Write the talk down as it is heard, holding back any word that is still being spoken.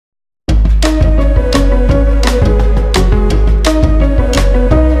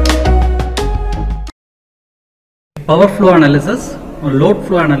power flow analysis or load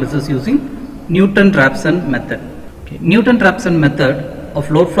flow analysis using Newton-Raphson method. Okay. Newton-Raphson method of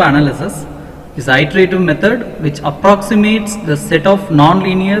load flow analysis is an iterative method which approximates the set of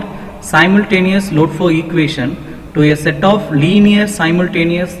non-linear simultaneous load flow equation to a set of linear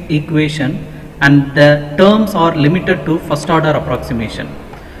simultaneous equation, and the terms are limited to first order approximation.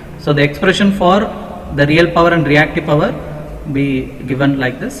 So the expression for the real power and reactive power be given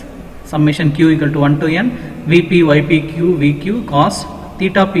like this: summation q equal to 1 to n Vp Yp q Vq cos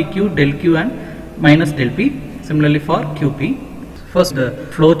theta Pq del q and minus del P. Similarly for Qp. First the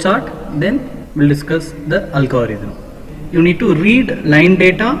flow chart, then we'll discuss the algorithm. You need to read line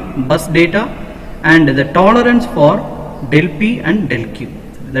data, bus data, and the tolerance for del P and del Q.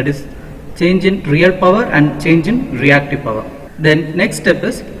 That is change in real power and change in reactive power. Then next step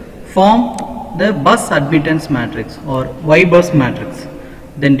is form the bus admittance matrix or Y bus matrix.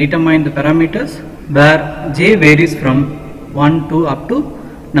 Then determine the parameters where J varies from 1 to up to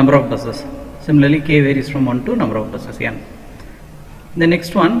number of buses. Similarly K varies from 1 to number of buses n. The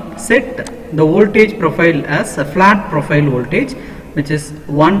next one, set the voltage profile as a flat profile voltage, which is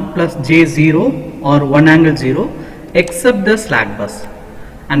 1 plus J0 or 1 angle 0 except the slack bus.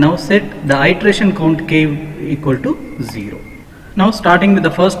 And now set the iteration count K equal to 0. Now starting with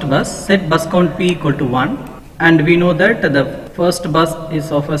the first bus, set bus count P equal to 1, and we know that the first bus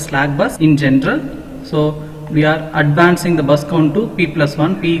is of a slack bus in general. So we are advancing the bus count to P plus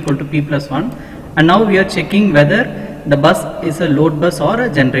 1, P equal to P plus 1, and now we are checking whether the bus is a load bus or a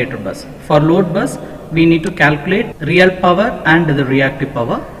generator bus. For load bus we need to calculate real power and the reactive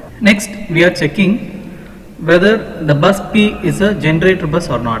power. Next we are checking whether the bus P is a generator bus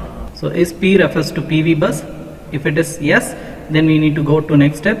or not. So is P refers to PV bus? If it is yes, then we need to go to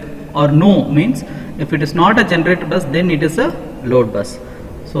next step, or no means if it is not a generator bus then it is a load bus.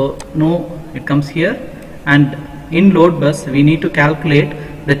 So no, it comes here, and in load bus we need to calculate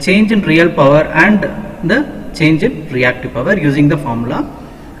the change in real power and the change in reactive power using the formula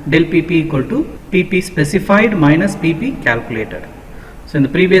del Pp equal to Pp specified minus Pp calculated. So in the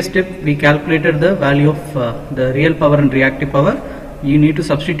previous step we calculated the value of the real power and reactive power. You need to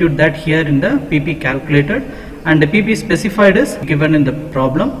substitute that here in the Pp calculated, and the Pp specified is given in the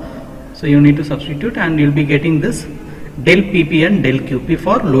problem. So you need to substitute and you will be getting this del Pp and del Qp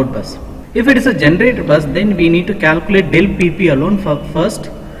for load bus. If it is a generator bus, then we need to calculate del Pp alone first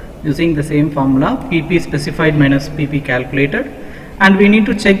using the same formula Pp specified minus Pp calculated, and we need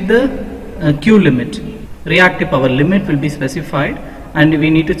to check the Q limit. Reactive power limit will be specified, and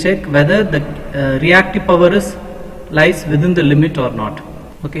we need to check whether the reactive power lies within the limit or not.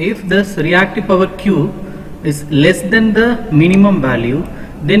 Okay, if this reactive power Q is less than the minimum value,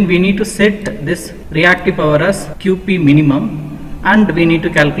 then we need to set this reactive power as Qp minimum, and we need to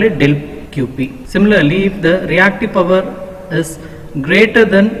calculate del Qp. Similarly, if the reactive power is greater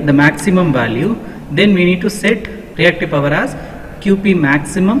than the maximum value, then we need to set reactive power as Qp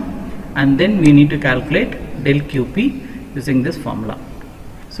maximum, and then we need to calculate del Qp using this formula.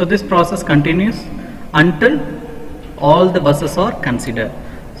 So this process continues until all the buses are considered.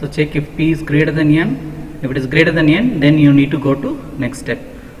 So check if P is greater than n. If it is greater than n, then you need to go to next step.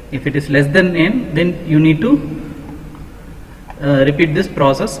 If it is less than n, then you need to repeat this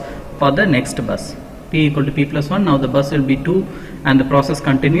process for the next bus. P equal to P plus 1, now the bus will be 2, and the process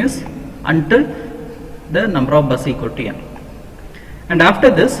continues until the number of bus equal to n. And after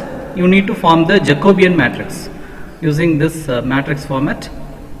this you need to form the Jacobian matrix using this matrix format: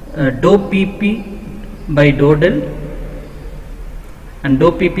 dou Pp by dou del and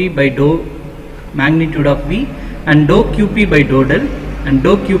dou Pp by dou magnitude of V, and dou Qp by dou del and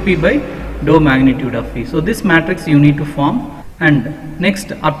dou Qp by dou magnitude of V. So this matrix you need to form, and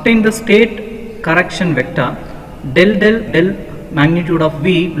next obtain the state correction vector del magnitude of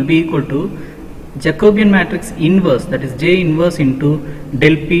V will be equal to Jacobian matrix inverse, that is J inverse into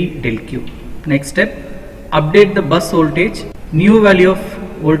del P del Q. Next step, update the bus voltage. New value of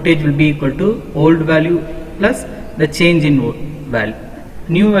voltage will be equal to old value plus the change in value.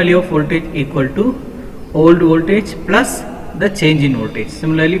 New value of voltage equal to old voltage plus the change in voltage.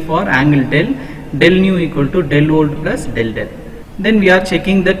 Similarly for angle del new equal to del old plus del. Then we are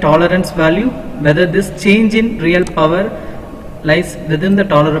checking the tolerance value, whether this change in real power lies within the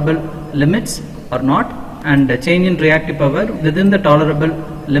tolerable limits or not, and the change in reactive power within the tolerable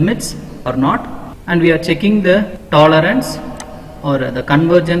limits or not. And we are checking the tolerance or the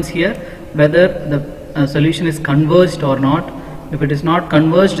convergence here, whether the solution is converged or not. If it is not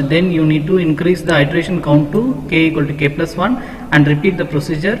converged, then you need to increase the iteration count to K equal to K plus 1 and repeat the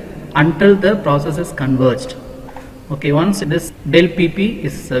procedure until the process is converged. Okay, once this del PP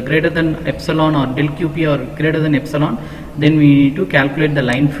is greater than epsilon or del QP or greater than epsilon, then we need to calculate the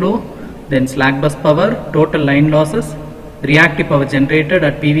line flow, then slack bus power, total line losses, reactive power generated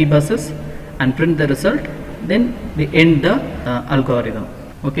at PV buses, and print the result. Then we end the algorithm.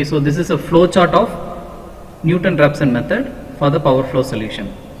 Okay, so this is a flow chart of Newton-Raphson method for the power flow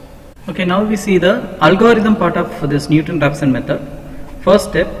solution. Okay, now we see the algorithm part of this Newton-Raphson method. First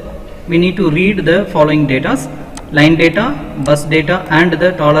step, we need to read the following data: line data, bus data, and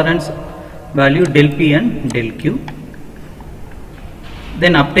the tolerance value del P and del Q.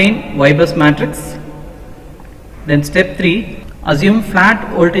 Then obtain Y bus matrix. Then step 3, assume flat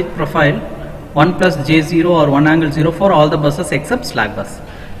voltage profile 1 plus J0 or 1 angle 0 for all the buses except slack bus.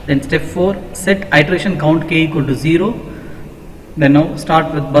 Then step 4, set iteration count K equal to 0. Then now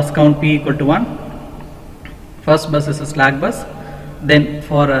start with bus count P equal to 1. First bus is a slack bus. Then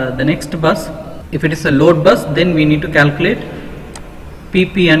for the next bus, if it is a load bus, then we need to calculate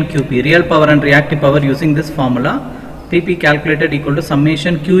PP and QP, real power and reactive power, using this formula. PP calculated equal to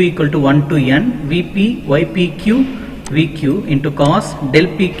summation Q equal to 1 to N Vp Ypq Vq into cos del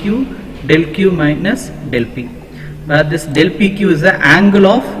PQ del Q minus del P, where this del PQ is the angle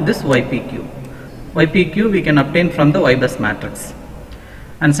of this Ypq. Ypq we can obtain from the Y bus matrix.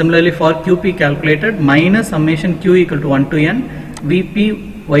 And similarly for QP calculated minus summation Q equal to 1 to N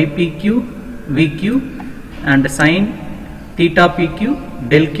Vp Ypq Vq and sin theta PQ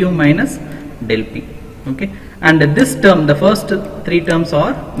del Q minus del P. Okay, and this term, the first 3 terms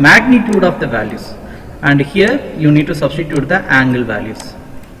are magnitude of the values, and here you need to substitute the angle values.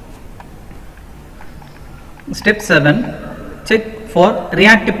 Step 7, check for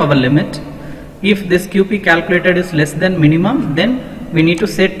reactive power limit. If this QP calculated is less than minimum, then we need to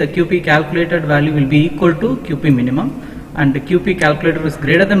set the QP calculated value will be equal to QP minimum, and the QP calculated is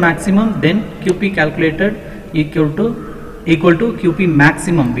greater than maximum, then QP calculated equal to QP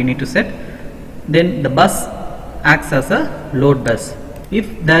maximum we need to set. Then the bus acts as a load bus.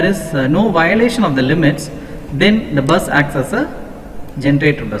 If there is no violation of the limits, then the bus acts as a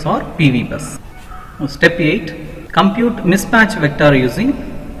generator bus or PV bus. Now step 8, compute mismatch vector using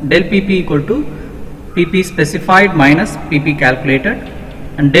del PP equal to PP specified minus PP calculated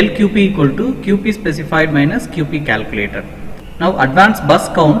and del QP equal to QP specified minus QP calculated. Now advance bus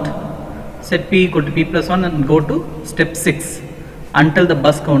count, set P equal to P plus 1 and go to step 6 until the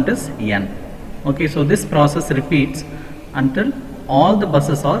bus count is N. Okay, so this process repeats until all the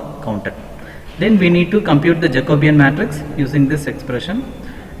buses are counted. Then we need to compute the Jacobian matrix using this expression,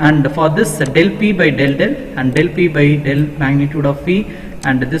 and for this del P by del del and del P by del magnitude of P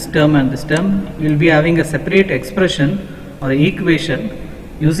and this term, we will be having a separate expression or equation.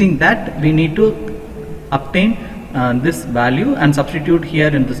 Using that we need to obtain this value and substitute here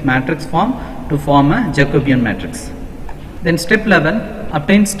in this matrix form to form a Jacobian matrix. Then step 11,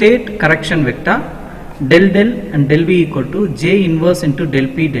 obtain state correction vector del del and del V equal to J inverse into del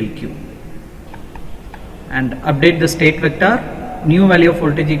P del Q, and update the state vector new value of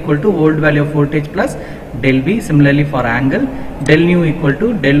voltage equal to old value of voltage plus del V. Similarly for angle, del new equal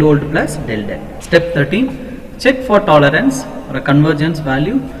to del old plus del del. Step 13, check for tolerance or a convergence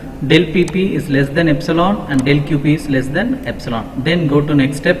value. Del PP is less than epsilon and del QP is less than epsilon. Then go to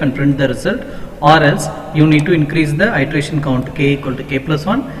next step and print the result, or else you need to increase the iteration count K equal to K plus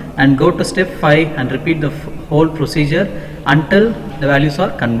 1 and go to step 5 and repeat the whole procedure until the values are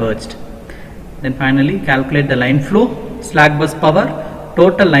converged. Then finally calculate the line flow, slack bus power,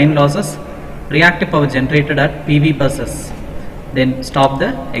 total line losses, reactive power generated at PV buses. Then stop the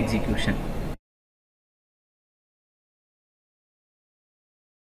execution.